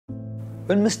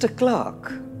When Mr.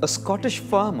 Clark, a Scottish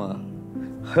farmer,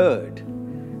 heard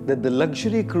that the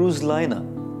luxury cruise liner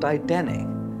Titanic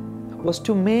was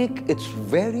to make its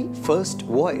very first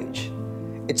voyage,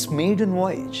 its maiden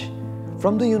voyage,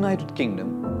 from the United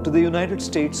Kingdom to the United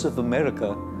States of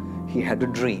America, he had a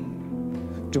dream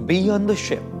to be on the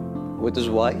ship with his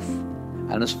wife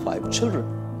and his 5 children.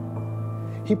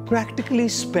 He practically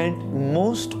spent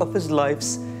most of his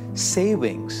life's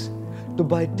savings to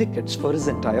buy tickets for his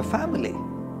entire family.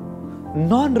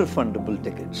 Non-refundable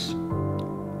tickets.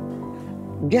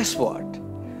 Guess what?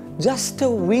 Just a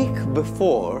week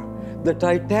before the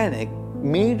Titanic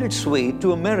made its way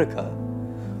to America,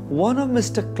 one of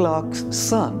Mr. Clark's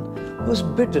son was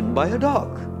bitten by a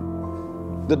dog.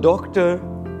 The doctor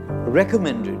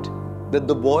recommended that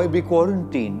the boy be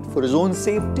quarantined for his own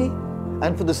safety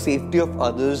and for the safety of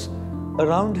others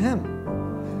around him.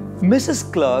 Mrs.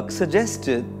 Clark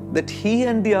suggested that he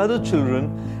and the other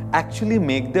children actually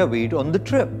make their way on the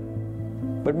trip.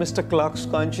 But Mr. Clark's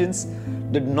conscience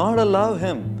did not allow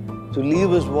him to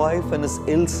leave his wife and his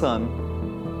ill son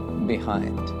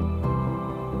behind.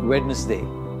 Wednesday,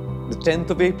 the 10th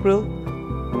of April,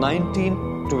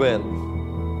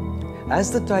 1912, as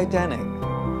the Titanic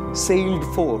sailed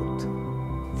forth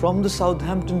from the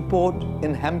Southampton port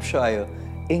in Hampshire,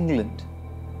 England,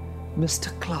 Mr.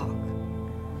 Clark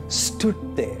stood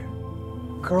there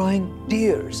crying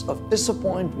tears of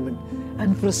disappointment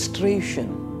and frustration.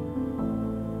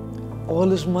 All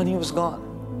his money was gone,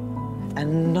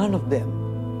 and none of them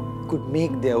could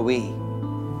make their way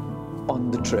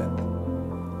on the trip.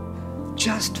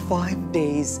 Just 5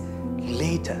 days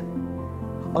later,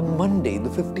 on Monday, the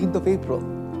 15th of April,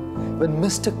 when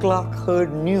Mr. Clark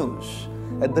heard news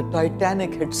that the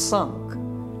Titanic had sunk,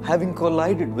 having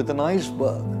collided with an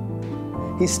iceberg,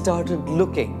 he started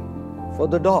looking for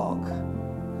the dog.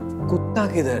 कुत्ता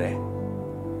किधर है?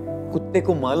 कुत्ते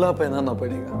को माला पहनाना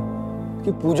पड़ेगा,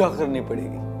 कि पूजा करनी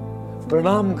पड़ेगी,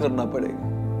 प्रणाम करना पड़ेगा।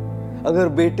 अगर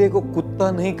बेटे को कुत्ता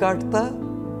नहीं काटता,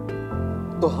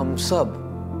 तो हम सब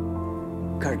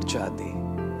कट जाते।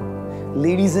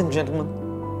 Ladies and gentlemen,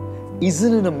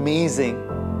 isn't it amazing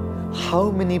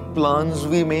how many plans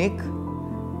we make?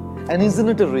 And isn't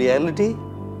it a reality?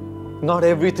 Not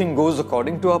everything goes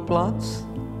according to our plans.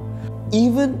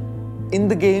 Even in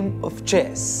the game of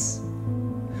chess,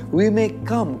 we may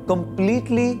come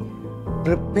completely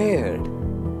prepared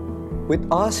with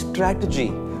our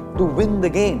strategy to win the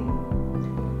game.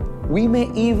 We may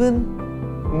even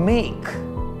make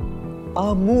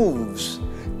our moves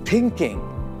thinking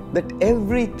that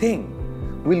everything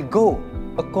will go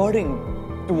according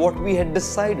to what we had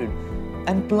decided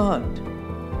and planned.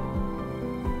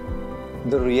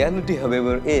 The reality,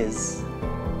 however, is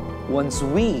once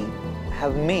we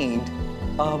have made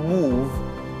our move,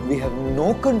 we have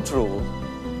no control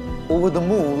over the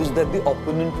moves that the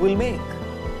opponent will make.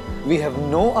 We have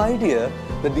no idea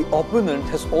that the opponent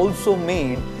has also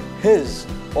made his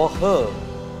or her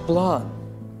plan.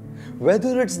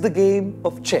 Whether it's the game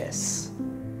of chess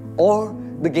or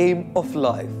the game of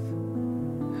life,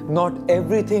 not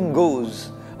everything goes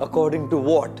according to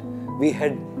what we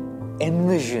had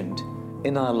envisioned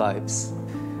in our lives.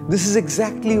 This is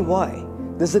exactly why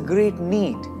there's a great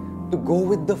need to go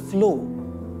with the flow,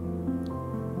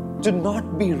 to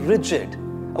not be rigid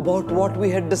about what we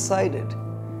had decided,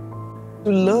 to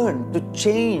learn to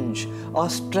change our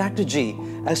strategy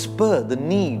as per the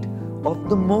need of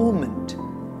the moment.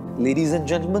 Ladies and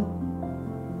gentlemen,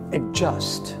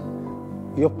 adjust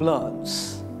your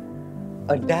plans,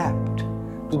 adapt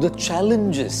to the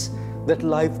challenges that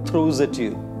life throws at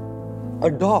you,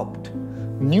 adopt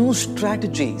new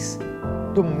strategies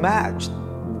to match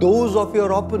those of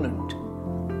your opponent.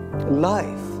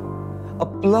 Life,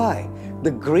 apply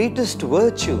the greatest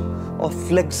virtue of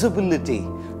flexibility.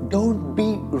 Don't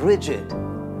be rigid.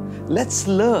 Let's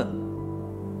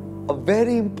learn a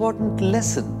very important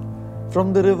lesson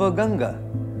from the river Ganga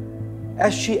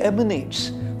as she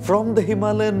emanates from the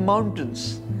Himalayan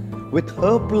mountains with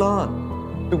her plan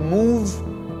to move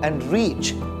and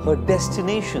reach her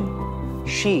destination.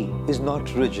 She is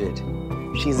not rigid.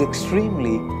 She is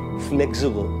extremely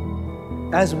flexible.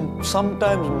 As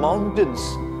sometimes mountains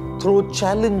throw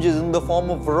challenges in the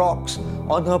form of rocks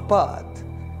on her path,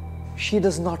 she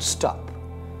does not stop.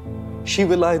 She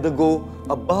will either go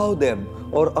above them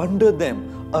or under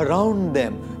them, around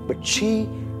them, but she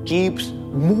keeps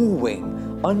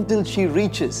moving until she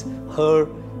reaches her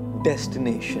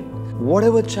destination.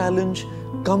 Whatever challenge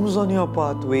comes on your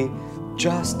pathway,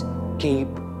 just keep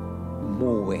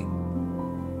moving.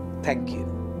 Thank you.